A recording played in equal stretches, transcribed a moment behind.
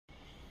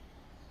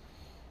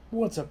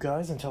What's up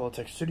guys,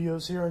 Intellitech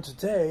Studios here, and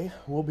today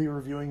we'll be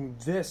reviewing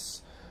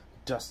this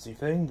dusty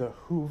thing, the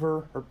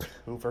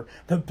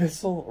the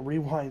Bissell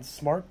Rewind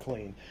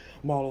SmartClean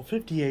Model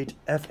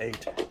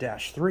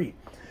 58F8-3.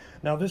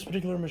 Now this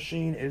particular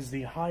machine is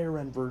the higher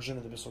end version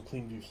of the Bissell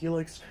CleanView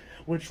Helix,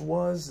 which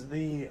was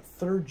the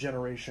third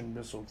generation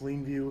Bissell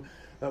CleanView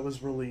that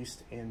was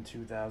released in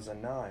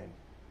 2009.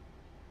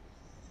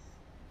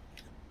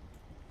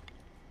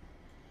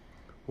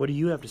 What do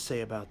you have to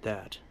say about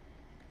that?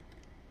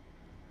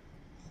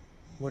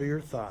 What are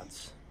your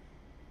thoughts?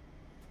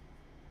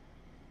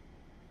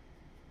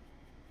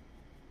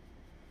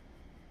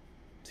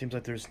 Seems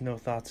like there's no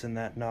thoughts in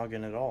that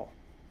noggin at all.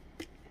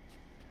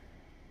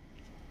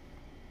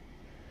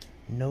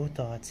 No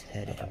thoughts,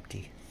 head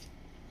empty.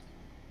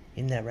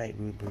 Isn't that right,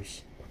 Rude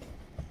Bruce?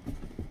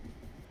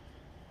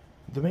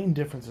 The main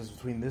differences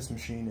between this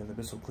machine and the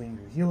Bissell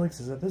CleanView Helix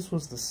is that this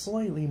was the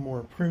slightly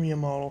more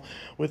premium model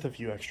with a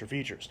few extra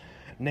features,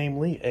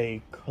 namely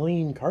a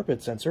clean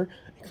carpet sensor,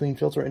 a clean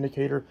filter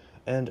indicator,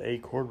 and a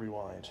cord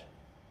rewind.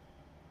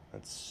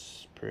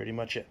 That's pretty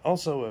much it.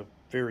 Also a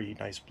very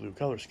nice blue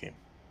color scheme.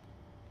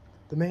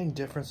 The main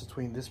difference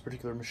between this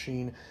particular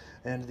machine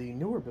and the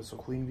newer Bissell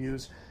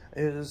CleanViews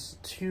is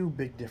two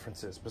big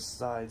differences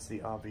besides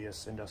the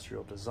obvious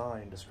industrial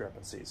design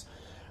discrepancies.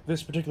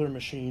 This particular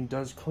machine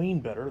does clean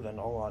better than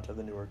a lot of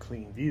the newer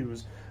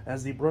CleanViews,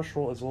 as the brush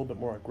roll is a little bit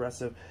more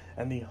aggressive,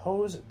 and the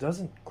hose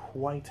doesn't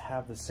quite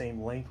have the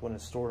same length when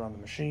it's stored on the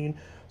machine,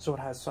 so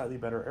it has slightly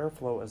better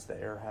airflow as the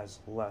air has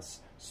less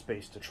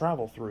space to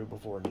travel through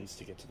before it needs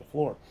to get to the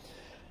floor.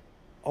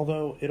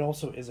 Although it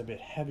also is a bit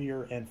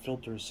heavier and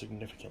filters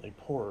significantly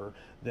poorer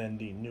than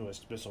the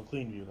newest Bissell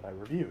CleanView that I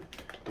reviewed,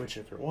 which,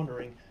 if you're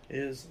wondering,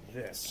 is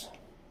this.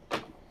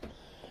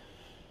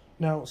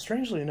 Now,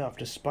 strangely enough,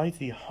 despite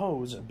the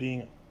hose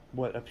being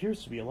what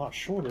appears to be a lot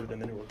shorter than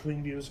the newer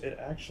CleanViews, it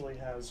actually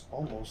has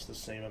almost the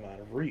same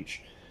amount of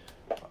reach.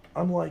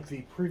 Unlike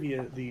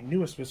the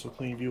newest Bissell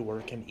CleanView, where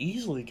it can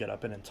easily get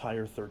up an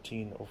entire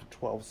 13 or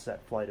 12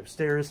 set flight of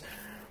stairs,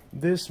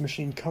 this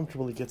machine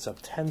comfortably gets up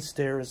 10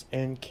 stairs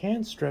and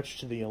can stretch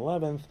to the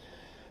 11th,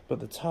 but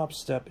the top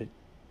step it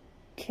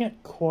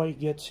can't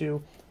quite get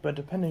to, but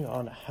depending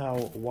on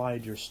how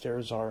wide your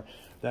stairs are,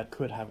 that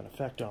could have an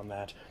effect on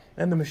that.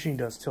 And the machine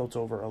does tilt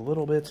over a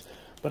little bit,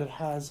 but it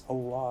has a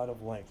lot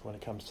of length when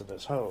it comes to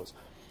this hose.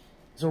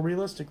 So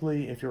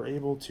realistically, if you're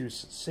able to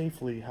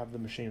safely have the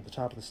machine at the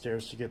top of the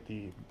stairs to get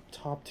the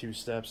top two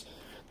steps,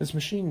 this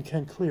machine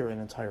can clear an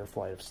entire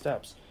flight of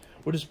steps,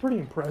 which is pretty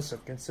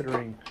impressive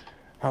considering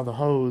how the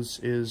hose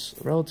is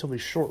relatively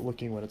short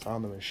looking when it's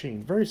on the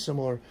machine. Very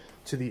similar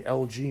to the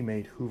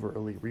LG-made Hoover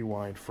Elite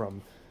Rewind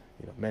from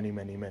many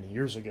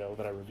years ago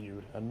that I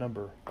reviewed a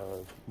number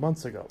of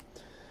months ago.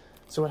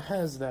 So it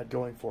has that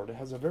going for it. It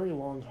has a very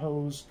long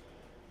hose,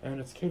 and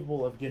it's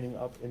capable of getting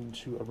up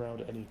into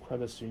around any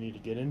crevice you need to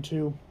get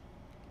into,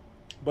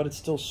 but it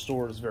still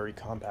stores very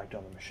compact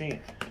on the machine,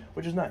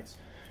 which is nice.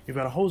 You've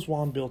got a hose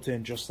wand built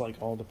in, just like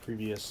all the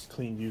previous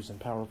CleanViews and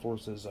Power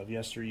Forces of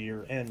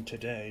yesteryear and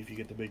today, if you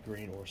get the big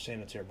green or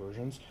Sanitaire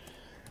versions.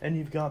 And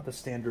you've got the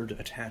standard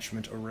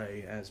attachment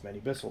array as many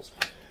Bissells.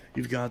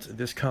 You've got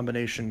this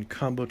combination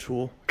combo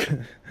tool,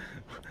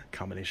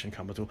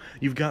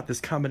 You've got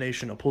this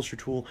combination upholstery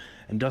tool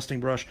and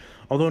dusting brush,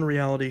 although in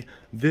reality,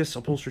 this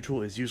upholstery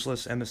tool is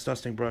useless and this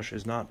dusting brush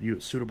is not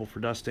suitable for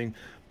dusting,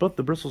 but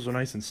the bristles are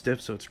nice and stiff,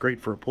 so it's great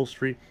for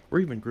upholstery or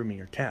even grooming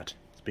your cat,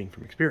 speaking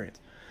from experience.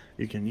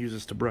 You can use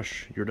this to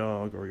brush your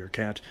dog or your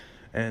cat,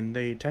 and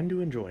they tend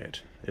to enjoy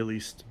it. At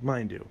least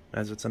mine do,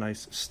 as it's a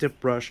nice stiff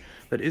brush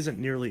that isn't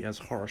nearly as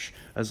harsh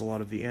as a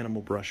lot of the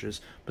animal brushes,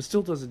 but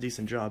still does a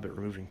decent job at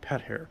removing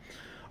pet hair.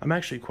 I'm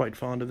actually quite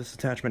fond of this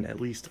attachment, at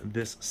least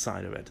this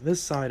side of it.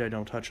 This side I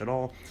don't touch at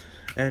all,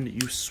 and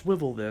you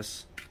swivel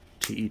this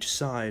to each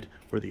side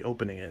where the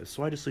opening is.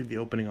 So I just leave the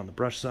opening on the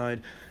brush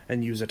side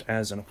and use it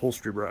as an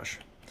upholstery brush.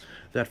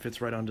 That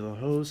fits right onto the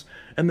hose,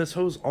 and this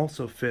hose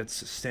also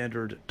fits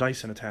standard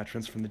Dyson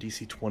attachments from the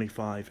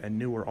DC-25 and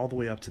newer all the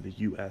way up to the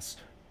US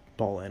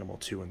Ball Animal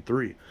 2 and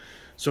 3.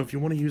 So if you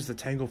want to use the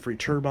tangle-free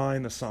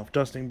turbine, the soft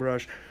dusting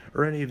brush,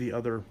 or any of the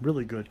other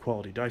really good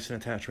quality Dyson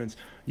attachments,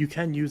 you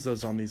can use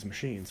those on these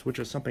machines, which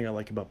is something I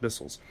like about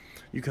Bissell's.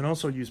 You can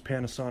also use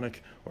Panasonic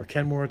or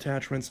Kenmore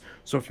attachments,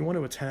 so if you want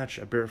to attach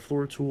a bare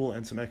floor tool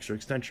and some extra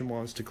extension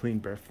wands to clean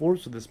bare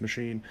floors with this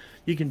machine,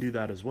 you can do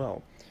that as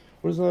well.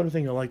 What is another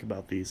thing I like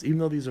about these? Even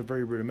though these are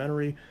very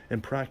rudimentary,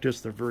 in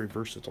practice they're very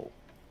versatile.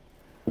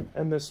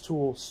 And this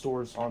tool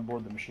stores on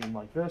board the machine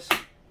like this.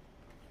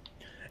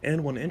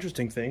 And one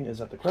interesting thing is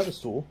that the crevice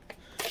tool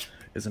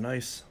is a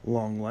nice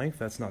long length.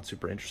 That's not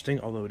super interesting,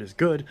 although it is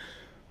good,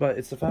 but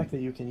it's the fact that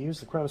you can use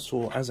the crevice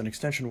tool as an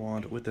extension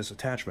wand with this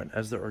attachment,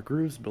 as there are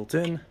grooves built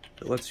in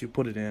that lets you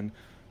put it in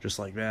just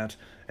like that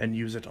and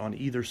use it on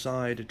either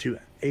side to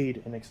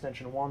aid in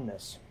extension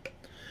wandness.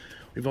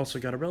 We've also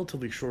got a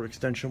relatively short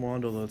extension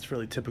wand, although it's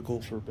fairly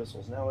typical for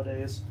Bissells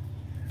nowadays.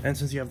 And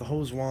since you have the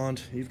hose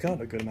wand, you've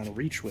got a good amount of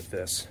reach with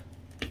this.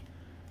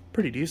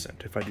 Pretty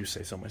decent, if I do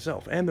say so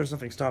myself. And there's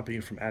nothing stopping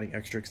you from adding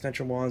extra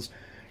extension wands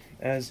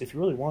as if you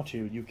really want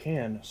to, you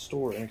can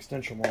store an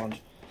extension wand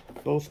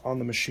both on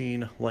the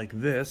machine like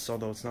this,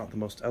 although it's not the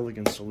most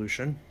elegant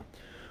solution,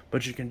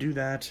 but you can do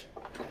that,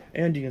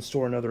 and you can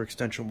store another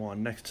extension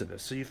wand next to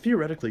this. So you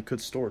theoretically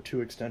could store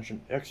two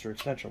extra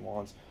extension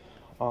wands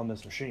on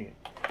this machine,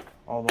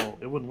 although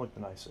it wouldn't look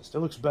the nicest. It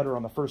looks better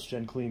on the first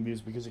gen clean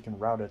views because you can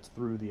route it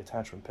through the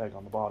attachment peg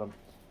on the bottom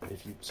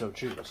if you so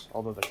choose,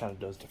 although that kind of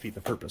does defeat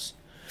the purpose.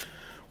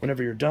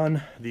 Whenever you're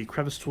done, the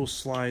crevice tool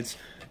slides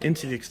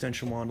into the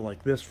extension wand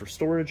like this for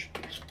storage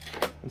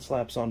and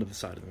slaps onto the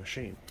side of the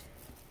machine.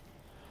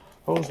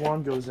 Hose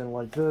wand goes in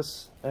like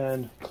this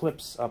and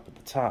clips up at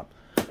the top.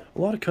 A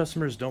lot of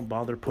customers don't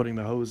bother putting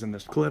the hose in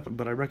this clip,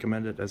 but I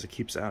recommend it as it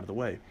keeps it out of the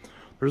way.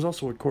 There's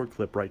also a cord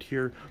clip right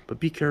here, but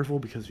be careful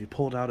because if you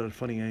pull it out at a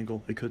funny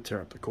angle, it could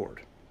tear up the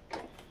cord.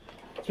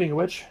 Speaking of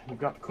which, you've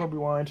got the cord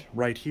rewind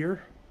right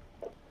here.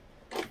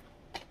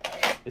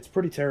 It's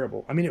pretty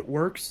terrible. I mean, it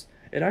works.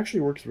 It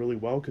actually works really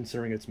well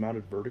considering it's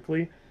mounted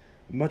vertically,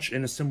 much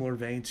in a similar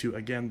vein to,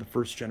 again, the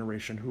first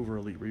generation Hoover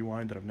Elite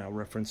Rewind that I've now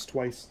referenced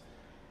twice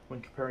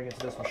when comparing it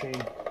to this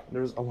machine.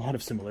 There's a lot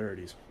of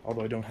similarities,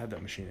 although I don't have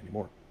that machine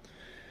anymore.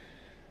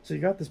 So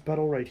you got this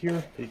pedal right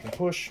here that you can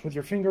push with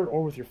your finger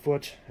or with your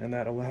foot, and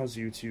that allows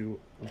you to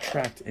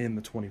retract in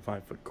the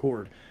 25-foot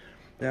cord.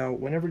 Now,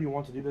 whenever you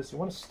want to do this, you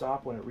want to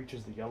stop when it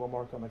reaches the yellow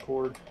mark on the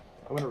cord.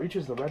 And when it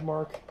reaches the red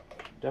mark,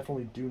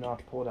 definitely do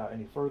not pull it out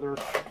any further.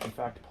 In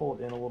fact, pull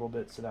it in a little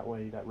bit so that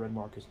way that red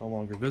mark is no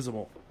longer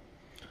visible.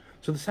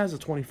 So this has a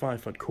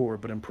 25-foot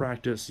cord, but in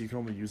practice, you can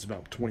only use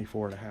about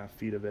 24.5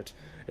 feet of it,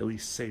 at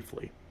least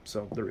safely.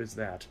 So there is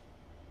that.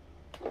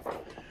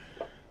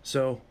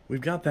 So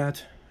we've got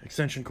that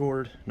extension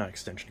cord, not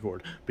extension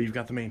cord, but you've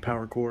got the main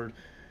power cord.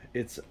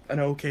 It's an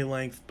okay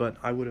length, but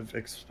I would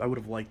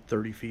have liked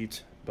 30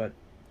 feet, but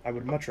I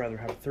would much rather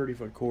have a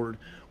 30-foot cord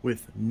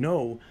with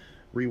no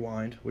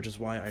rewind, which is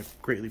why I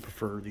greatly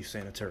prefer the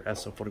Sanitaire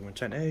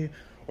SO4110A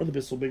or the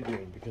Bissell Big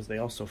Green, because they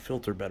also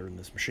filter better in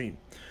this machine.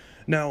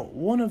 Now,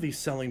 one of the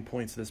selling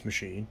points of this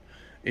machine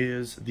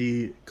is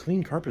the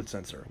clean carpet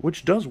sensor,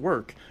 which does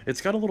work.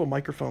 It's got a little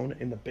microphone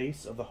in the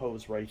base of the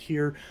hose right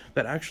here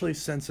that actually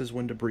senses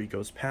when debris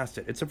goes past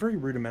it. It's a very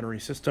rudimentary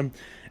system,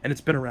 and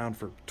it's been around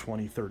for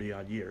 20, 30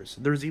 odd years.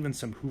 There's even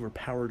some Hoover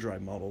Power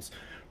Drive models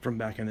from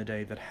back in the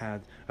day that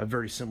had a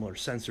very similar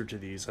sensor to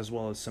these, as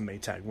well as some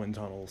Maytag wind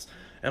tunnels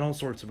and all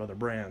sorts of other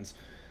brands.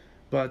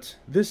 But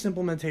this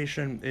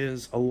implementation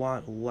is a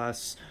lot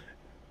less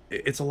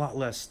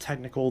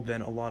technical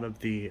than a lot of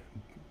the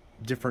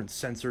different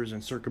sensors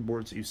and circuit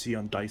boards that you see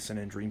on Dyson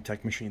and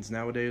DreamTech machines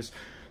nowadays.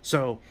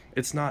 So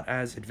it's not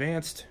as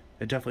advanced.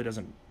 It definitely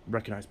doesn't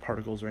recognize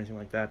particles or anything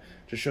like that.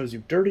 It just shows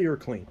you dirty or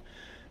clean.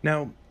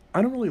 Now,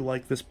 I don't really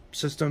like this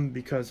system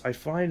because I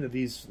find that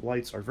these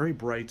lights are very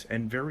bright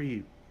and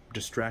very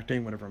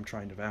distracting whenever I'm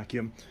trying to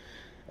vacuum.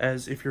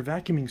 As if you're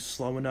vacuuming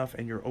slow enough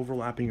and you're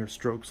overlapping your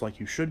strokes like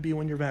you should be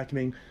when you're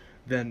vacuuming,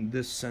 then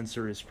this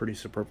sensor is pretty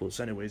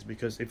superfluous anyways,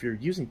 because if you're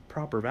using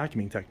proper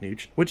vacuuming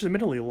techniques, which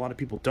admittedly a lot of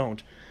people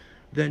don't,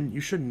 then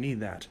you shouldn't need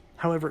that.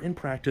 However, in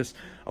practice,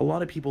 a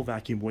lot of people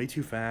vacuum way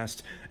too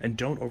fast and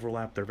don't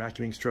overlap their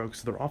vacuuming strokes,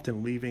 so they're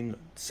often leaving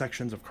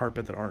sections of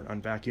carpet that aren't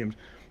unvacuumed.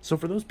 So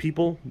for those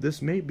people,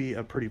 this may be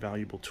a pretty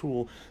valuable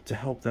tool to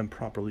help them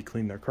properly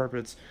clean their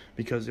carpets,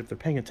 because if they're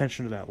paying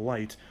attention to that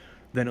light,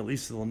 then at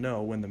least they'll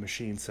know when the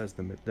machine says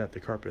that the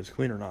carpet is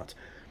clean or not.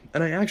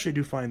 And I actually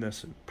do find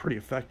this pretty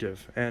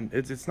effective, and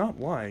it's not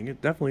lying,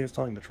 it definitely is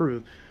telling the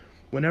truth.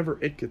 Whenever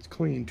it gets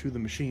clean to the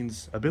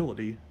machine's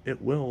ability,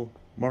 it will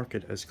mark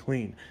it as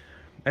clean.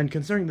 And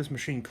considering this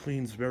machine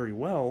cleans very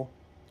well,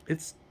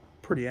 it's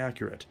pretty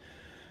accurate.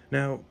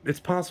 Now, it's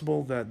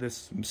possible that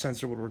this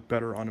sensor would work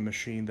better on a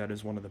machine that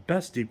is one of the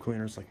best deep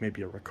cleaners, like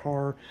maybe a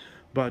Riccar,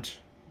 but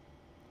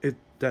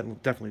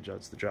that definitely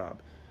does the job.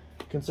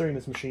 Considering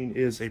this machine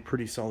is a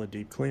pretty solid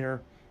deep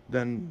cleaner,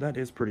 then that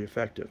is pretty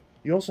effective.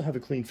 You also have a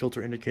clean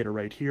filter indicator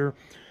right here,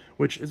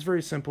 which is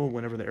very simple.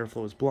 Whenever the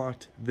airflow is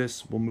blocked,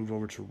 this will move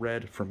over to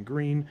red from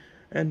green,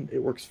 and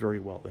it works very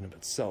well in of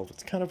itself.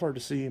 It's kind of hard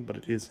to see, but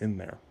it is in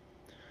there.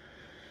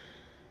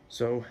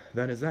 So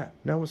that is that.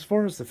 Now, as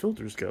far as the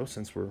filters go,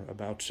 since we're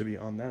about to be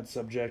on that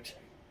subject,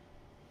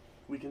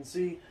 we can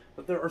see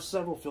that there are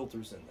several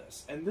filters in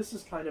this, and this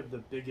is kind of the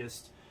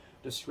biggest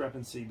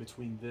discrepancy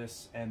between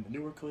this and the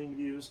newer clean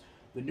views.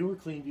 The newer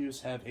clean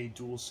views have a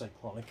dual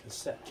cyclonic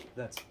cassette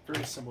that's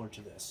very similar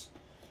to this.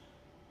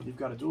 You've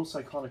got a dual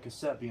cyclonic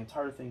cassette, the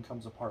entire thing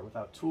comes apart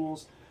without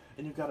tools,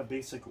 and you've got a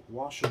basic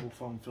washable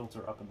foam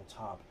filter up in the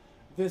top.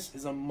 This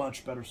is a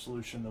much better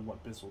solution than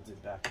what Bissell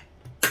did back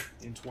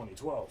in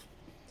 2012.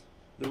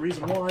 The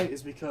reason why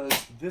is because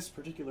this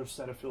particular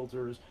set of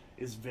filters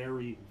is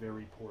very,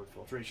 very poor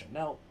filtration.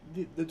 Now,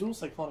 the dual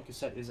cyclonic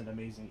cassette isn't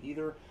amazing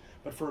either,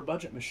 but for a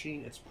budget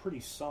machine, it's pretty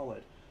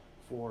solid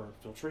for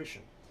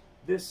filtration.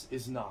 This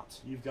is not.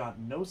 You've got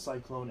no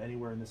cyclone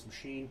anywhere in this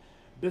machine.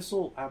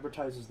 Bissell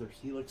advertises their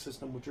Helix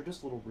system, which are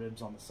just little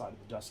ribs on the side of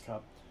the dust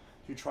cup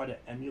to try to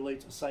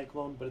emulate a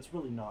cyclone, but it's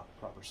really not a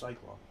proper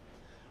cyclone.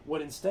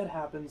 What instead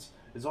happens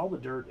is all the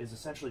dirt is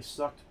essentially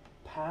sucked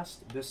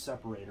past this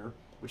separator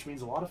which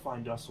means a lot of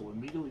fine dust will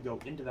immediately go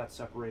into that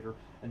separator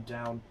and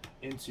down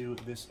into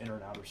this inner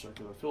and outer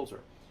circular filter.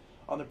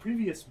 On the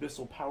previous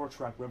Bissell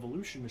PowerTrack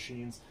Revolution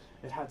machines,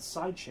 it had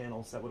side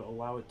channels that would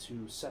allow it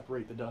to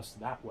separate the dust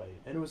that way,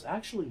 and it was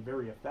actually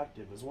very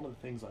effective. It was one of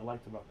the things I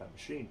liked about that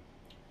machine.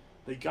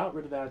 They got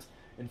rid of that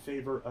in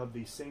favor of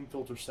the same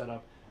filter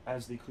setup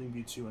as the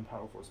CleanView 2 and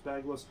PowerForce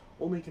bagless,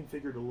 only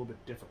configured a little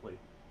bit differently.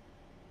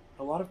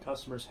 A lot of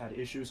customers had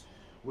issues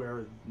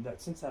where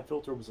since that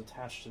filter was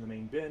attached to the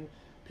main bin,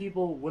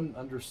 people wouldn't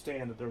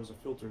understand that there was a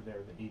filter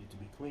there that needed to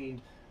be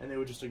cleaned, and they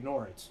would just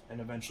ignore it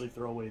and eventually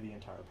throw away the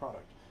entire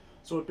product.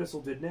 So what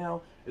Bissell did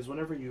now is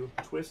whenever you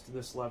twist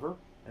this lever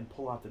and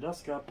pull out the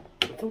dust cup,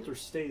 the filter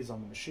stays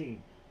on the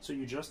machine. So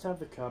you just have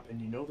the cup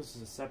and you know this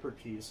is a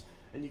separate piece,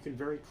 and you can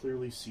very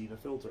clearly see the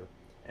filter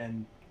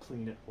and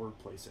clean it or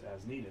replace it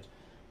as needed.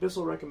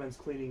 Bissell recommends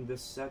cleaning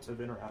this set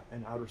of inner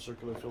and outer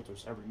circular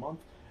filters every month,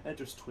 and it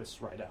just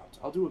twists right out.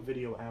 I'll do a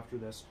video after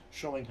this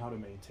showing how to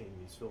maintain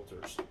these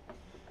filters.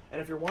 And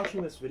if you're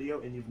watching this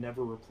video and you've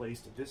never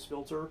replaced this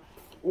filter,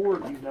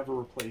 or you've never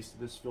replaced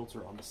this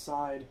filter on the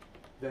side,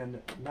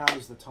 then now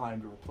is the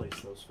time to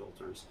replace those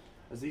filters,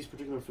 as these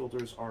particular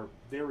filters are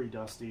very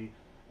dusty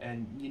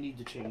and you need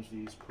to change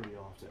these pretty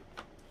often.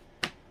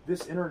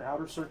 This inner and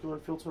outer circular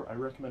filter I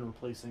recommend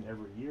replacing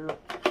every year,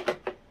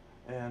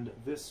 and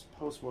this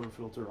post-motor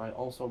filter I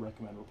also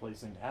recommend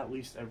replacing at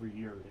least every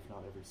year, if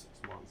not every 6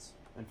 months.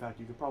 In fact,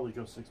 you could probably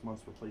go 6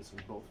 months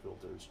replacing both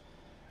filters,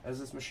 as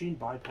this machine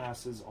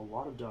bypasses a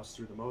lot of dust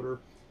through the motor,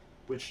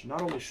 which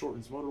not only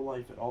shortens motor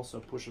life, it also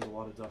pushes a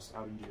lot of dust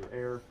out into your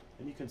air,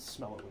 and you can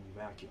smell it when you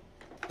vacuum.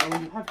 Now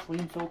when you have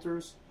clean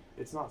filters,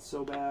 it's not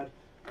so bad,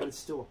 but it's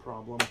still a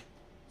problem.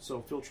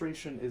 So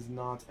filtration is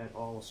not at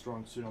all a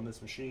strong suit on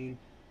this machine.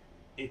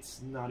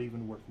 It's not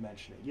even worth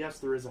mentioning. Yes,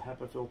 there is a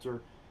HEPA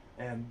filter,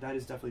 and that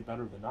is definitely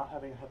better than not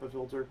having a HEPA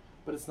filter,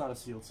 but it's not a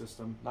sealed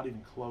system, not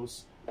even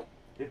close.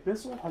 If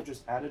Bissell had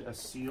just added a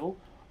seal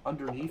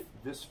underneath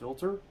this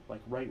filter,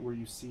 like right where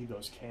you see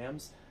those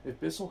cams, if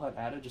Bissell had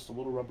added just a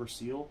little rubber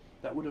seal,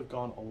 that would have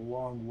gone a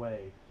long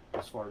way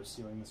as far as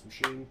sealing this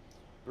machine,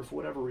 but for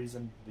whatever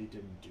reason, they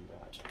didn't do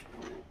that.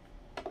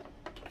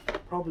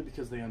 Probably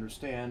because they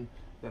understand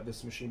that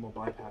this machine will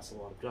bypass a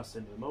lot of dust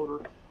into the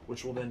motor,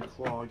 which will then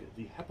clog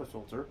the HEPA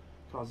filter,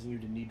 causing you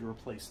to need to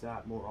replace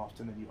that more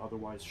often than you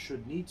otherwise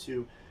should need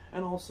to,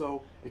 and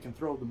also it can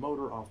throw the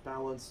motor off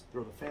balance,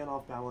 throw the fan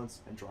off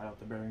balance, and dry out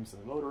the bearings in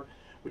the motor,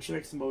 which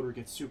makes the motor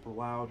get super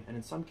loud, and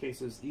in some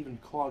cases even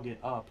clog it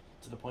up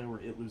to the point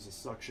where it loses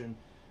suction,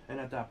 and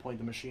at that point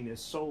the machine is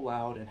so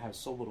loud and has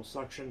so little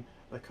suction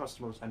that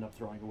customers end up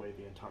throwing away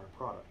the entire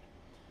product.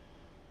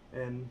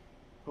 And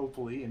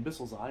hopefully, in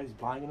Bissell's eyes,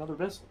 buying another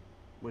Bissell,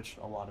 which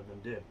a lot of them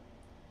did.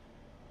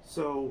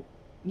 So,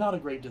 not a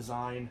great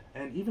design,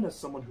 and even as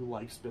someone who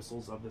likes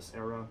Bissells of this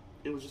era,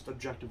 it was just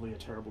objectively a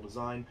terrible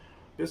design.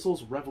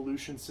 Bissell's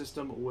Revolution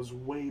system was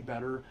way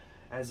better,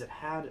 as it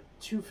had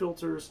two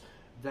filters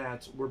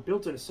that were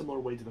built in a similar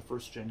way to the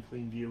first-gen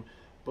CleanView,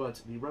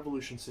 but the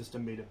Revolution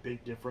system made a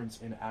big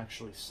difference in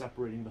actually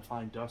separating the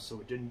fine dust so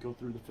it didn't go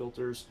through the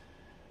filters,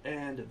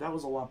 and that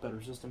was a lot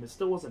better system. It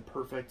still wasn't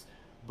perfect,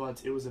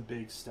 but it was a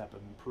big step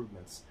of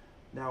improvements.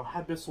 Now,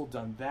 had Bissell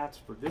done that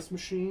for this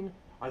machine,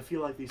 I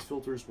feel like these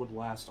filters would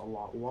last a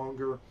lot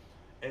longer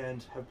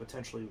and have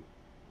potentially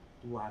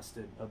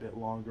lasted a bit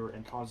longer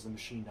and caused the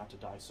machine not to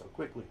die so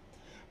quickly.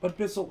 But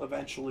Bissell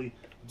eventually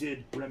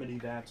did remedy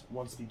that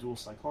once the dual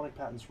cyclonic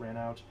patents ran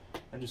out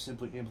and just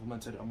simply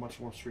implemented a much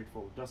more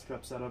straightforward dust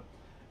cup setup,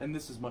 and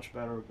this is much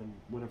better than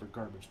whatever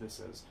garbage this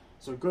is.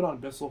 So good on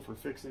Bissell for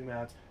fixing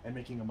that and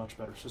making a much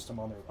better system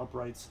on their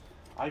uprights.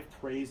 I've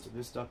praised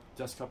this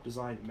dust cup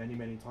design many,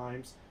 many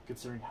times,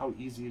 considering how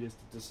easy it is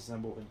to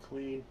disassemble and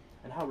clean,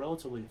 and how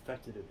relatively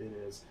effective it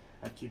is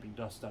at keeping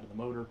dust out of the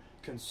motor,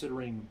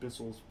 considering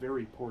Bissell's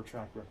very poor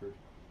track record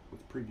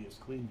with previous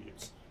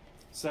CleanViews.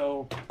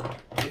 So,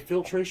 if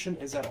filtration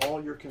is at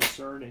all your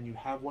concern and you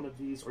have one of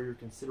these, or you're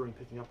considering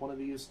picking up one of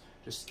these,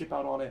 just skip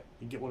out on it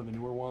and get one of the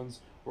newer ones,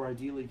 or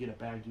ideally get a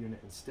bagged unit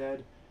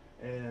instead,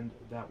 and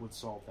that would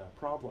solve that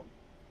problem.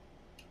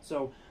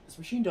 So, this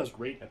machine does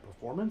great at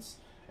performance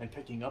and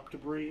picking up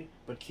debris,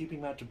 but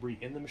keeping that debris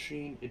in the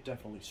machine, it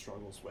definitely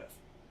struggles with.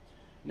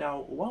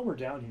 Now, while we're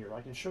down here,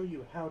 I can show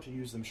you how to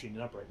use the machine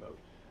in upright mode.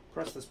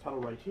 Press this pedal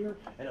right here,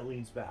 and it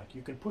leans back.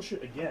 You can push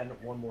it again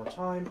one more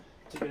time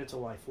to get it to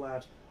lie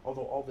flat,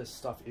 although all this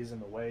stuff is in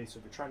the way, so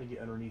if you're trying to get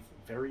underneath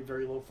very,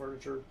 very low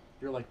furniture,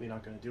 you're likely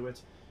not going to do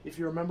it. If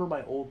you remember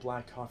my old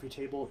black coffee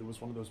table, it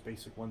was one of those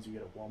basic ones you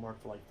get at Walmart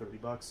for like 30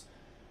 bucks.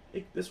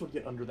 This would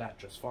get under that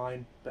just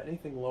fine, but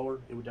anything lower,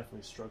 it would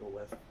definitely struggle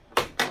with.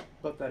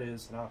 But that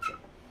is an option.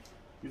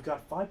 You've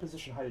got 5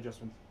 position height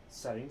adjustment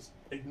settings.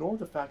 Ignore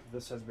the fact that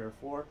this has bare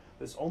floor.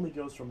 This only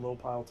goes from low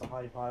pile to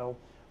high pile.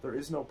 There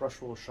is no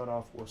brush roller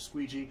shutoff or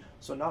squeegee,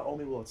 so not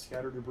only will it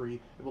scatter debris,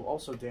 it will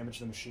also damage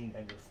the machine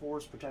and your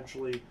floors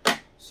potentially,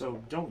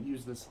 so don't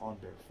use this on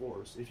bare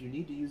floors. If you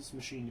need to use this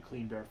machine to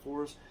clean bare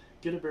floors,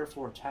 get a bare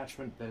floor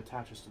attachment that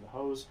attaches to the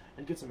hose,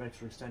 and get some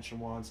extra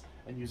extension wands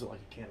and use it like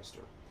a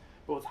canister.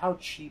 But with how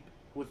cheap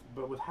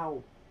with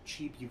how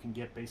cheap you can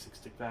get basic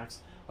stick vacs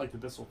like the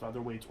Bissell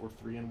Featherweights or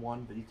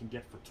 3-in-1 that you can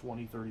get for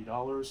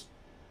 $20-$30,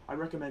 I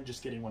recommend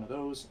just getting one of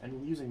those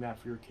and using that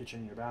for your kitchen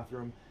and your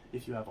bathroom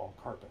if you have all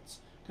carpets.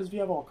 Because if you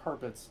have all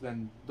carpets,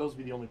 then those would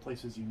be the only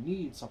places you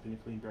need something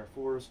to clean bare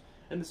floors,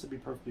 and this would be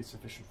perfectly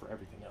sufficient for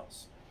everything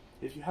else.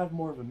 If you have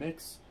more of a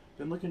mix,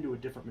 then look into a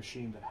different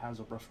machine that has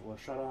a brush roller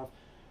shutoff,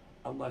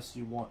 unless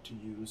you want to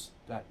use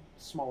that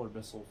smaller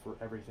Bissell for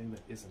everything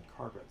that isn't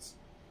carpets.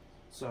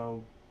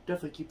 So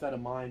definitely keep that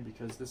in mind,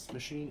 because this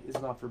machine is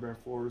not for bare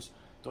floors.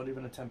 Don't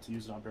even attempt to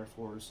use it on bare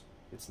floors.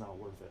 It's not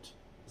worth it.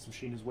 This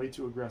machine is way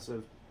too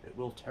aggressive. It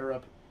will tear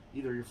up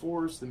either your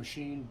floors, the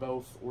machine,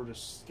 both, or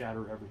just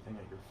scatter everything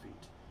at your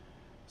feet.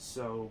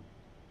 So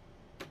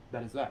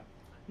that is that.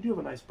 You do have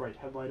a nice bright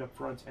headlight up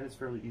front, and it's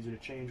fairly easy to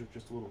change with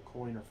just a little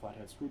coin or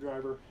flathead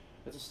screwdriver.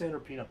 It's a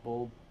standard peanut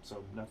bulb,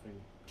 so nothing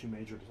too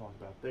major to talk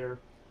about there.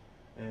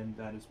 And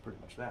that is pretty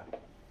much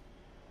that.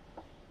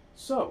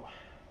 So,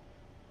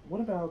 what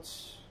about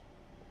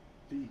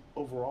the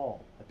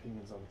overall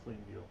opinions on the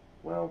Clean View?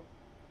 Well,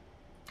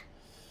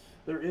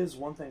 there is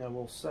one thing I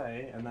will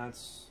say, and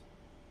that's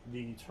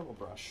the turbo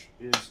brush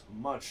is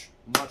much,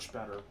 much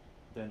better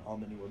than on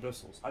the newer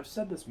Bissells. I've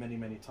said this many,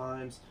 many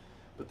times,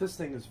 but this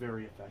thing is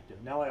very effective.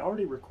 Now, I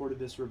already recorded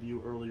this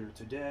review earlier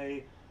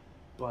today,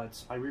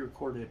 but I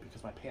re-recorded it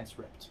because my pants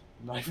ripped.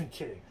 I'm not even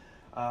kidding.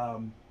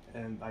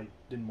 And I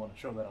didn't want to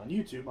show that on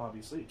YouTube,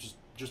 obviously,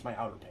 just my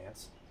outer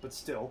pants, but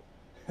still.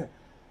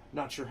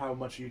 Not sure how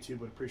much YouTube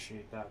would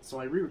appreciate that. So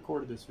I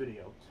re-recorded this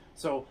video.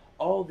 So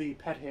all the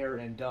pet hair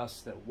and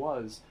dust that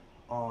was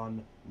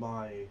on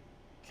my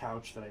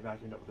couch that I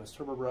vacuumed up with this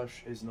turbo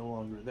brush is no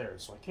longer there.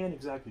 So I can't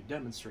exactly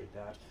demonstrate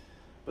that,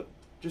 but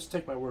just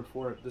take my word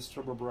for it. This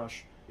turbo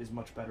brush is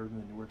much better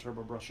than the newer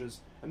turbo brushes.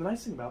 And the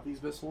nice thing about these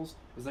Bissells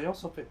is they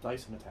also fit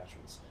Dyson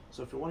attachments.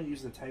 So if you want to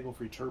use the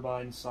tangle-free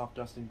turbine, soft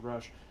dusting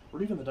brush,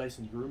 or even the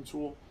Dyson groom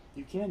tool,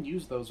 you can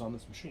use those on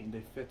this machine.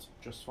 They fit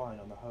just fine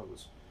on the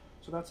hose.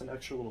 So that's an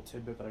extra little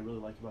tidbit that I really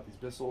like about these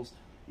Bissells.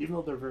 Even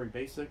though they're very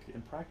basic,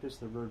 in practice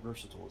they're very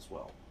versatile as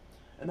well.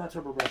 And that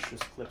turbo brush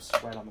just clips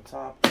right on the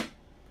top.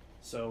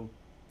 So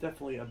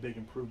definitely a big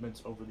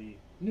improvement over the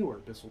newer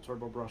Bissell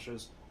turbo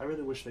brushes. I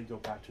really wish they'd go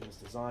back to this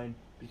design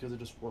because it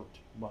just worked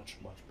much,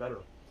 much better.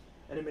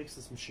 And it makes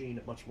this machine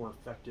much more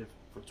effective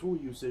for tool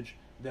usage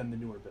than the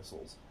newer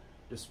Bissells.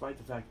 Despite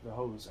the fact that the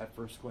hose at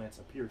first glance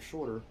appears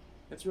shorter,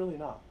 it's really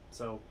not.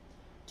 So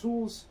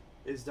tools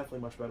is definitely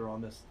much better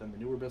on this than the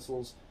newer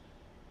Bissells,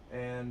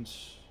 and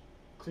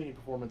cleaning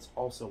performance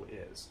also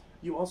is.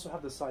 You also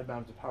have the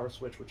side-mounted power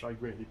switch, which I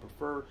greatly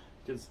prefer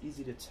because it's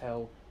easy to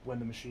tell when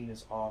the machine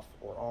is off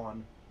or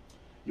on.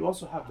 You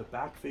also have the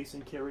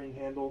back-facing carrying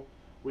handle,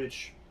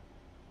 which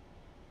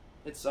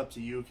it's up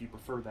to you if you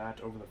prefer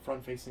that over the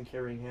front-facing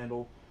carrying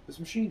handle. This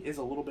machine is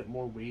a little bit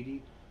more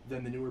weighty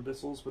than the newer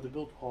Bissells, but the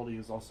build quality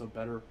is also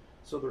better,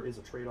 so there is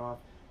a trade-off.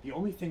 The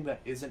only thing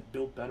that isn't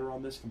built better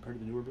on this compared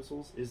to the newer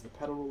Bissells is the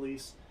pedal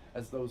release,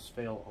 as those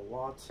fail a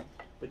lot,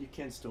 but you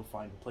can still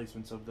find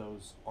replacements of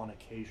those on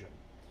occasion.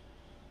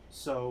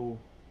 So,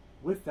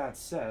 with that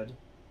said,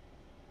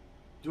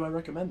 do I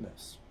recommend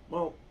this?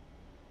 Well,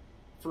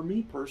 for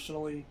me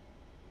personally,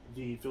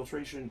 the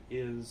filtration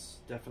is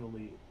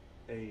definitely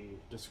a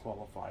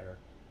disqualifier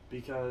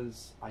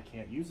because I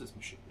can't use this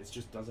machine. It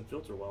just doesn't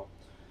filter well.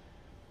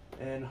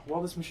 And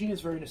while this machine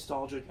is very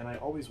nostalgic, and I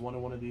always wanted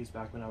one of these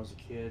back when I was a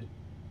kid,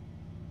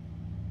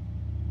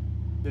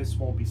 this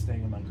won't be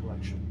staying in my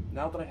collection.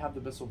 Now that I have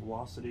the Bissell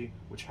Velocity,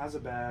 which has a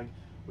bag,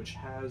 which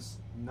has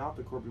not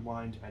the cord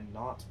rewind and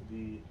not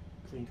the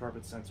clean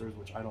carpet sensors,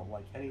 which I don't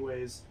like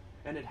anyways,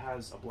 and it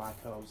has a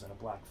black hose and a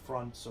black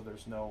front, so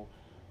there's no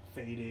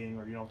fading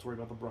or you don't have to worry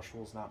about the brush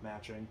rolls not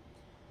matching,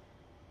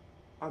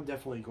 I'm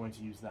definitely going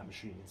to use that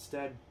machine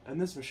instead, and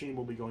this machine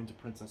will be going to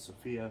Princess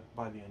Sophia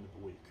by the end of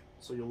the week,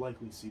 so you'll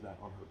likely see that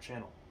on her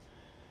channel.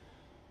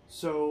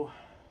 So,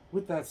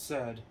 with that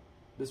said,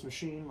 this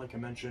machine, like I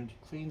mentioned,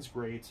 cleans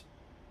great,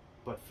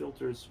 but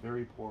filters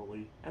very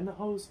poorly, and the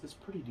hose is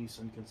pretty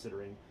decent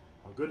considering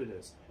how good it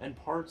is. And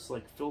parts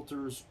like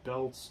filters,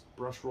 belts,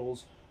 brush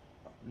rolls,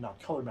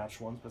 not color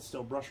matched ones, but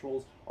still brush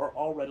rolls, are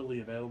all readily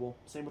available.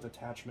 Same with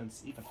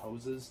attachments, even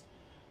hoses.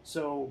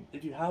 So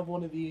if you have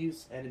one of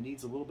these and it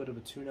needs a little bit of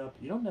a tune-up,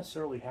 you don't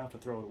necessarily have to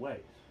throw it away.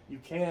 You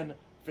can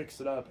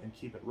fix it up and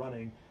keep it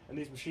running, and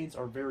these machines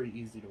are very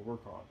easy to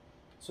work on.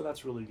 So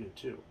that's really good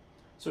too.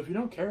 So if you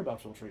don't care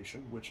about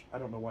filtration, which I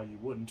don't know why you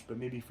wouldn't, but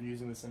maybe if you're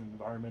using this in an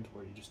environment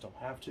where you just don't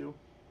have to,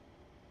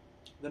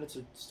 then it's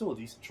still a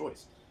decent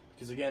choice.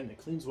 Because again, it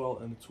cleans well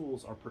and the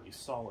tools are pretty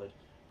solid.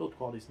 Build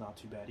quality is not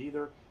too bad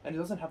either, and it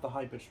doesn't have the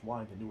high-pitched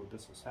whine that newer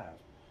Bissells have.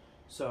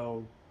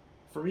 So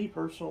for me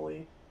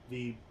personally,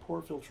 the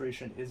poor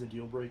filtration is a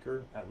deal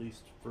breaker, at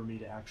least for me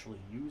to actually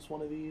use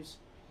one of these.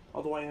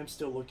 Although I am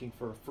still looking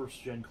for a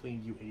first-gen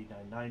Clean View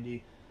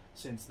 8990,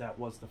 since that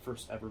was the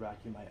first ever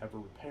vacuum I ever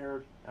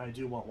repaired, and I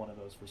do want one of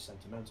those for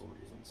sentimental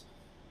reasons.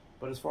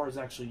 But as far as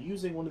actually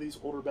using one of these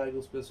older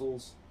bagless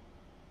Bissells,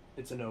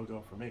 it's a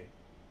no-go for me.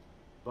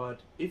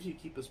 But if you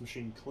keep this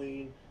machine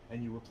clean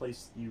and you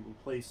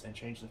replace and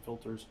change the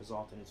filters as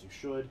often as you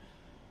should,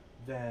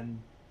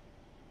 then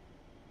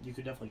you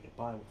could definitely get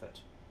by with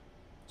it.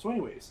 So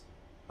anyways,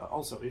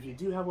 also, if you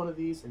do have one of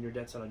these and you're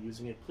dead set on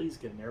using it, please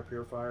get an air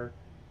purifier.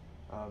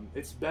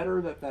 It's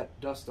better that that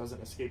dust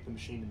doesn't escape the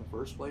machine in the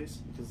first place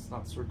because it's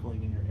not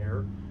circling in your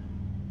air.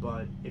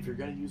 But if you're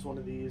going to use one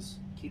of these,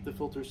 keep the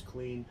filters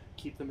clean,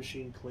 keep the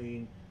machine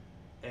clean,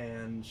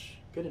 and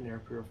get an air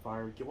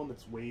purifier. Get one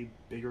that's way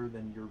bigger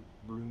than your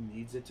room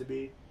needs it to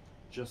be,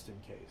 just in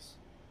case.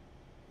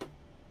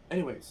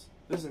 Anyways,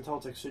 this is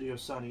Intellitech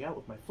Studios signing out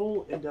with my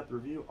full in-depth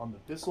review on the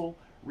Bissell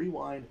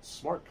Rewind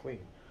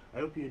SmartClean. I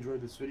hope you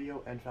enjoyed this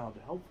video and found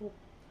it helpful,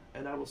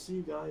 and I will see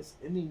you guys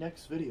in the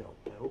next video.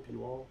 I hope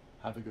you all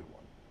have a good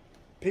one.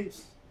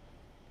 Peace!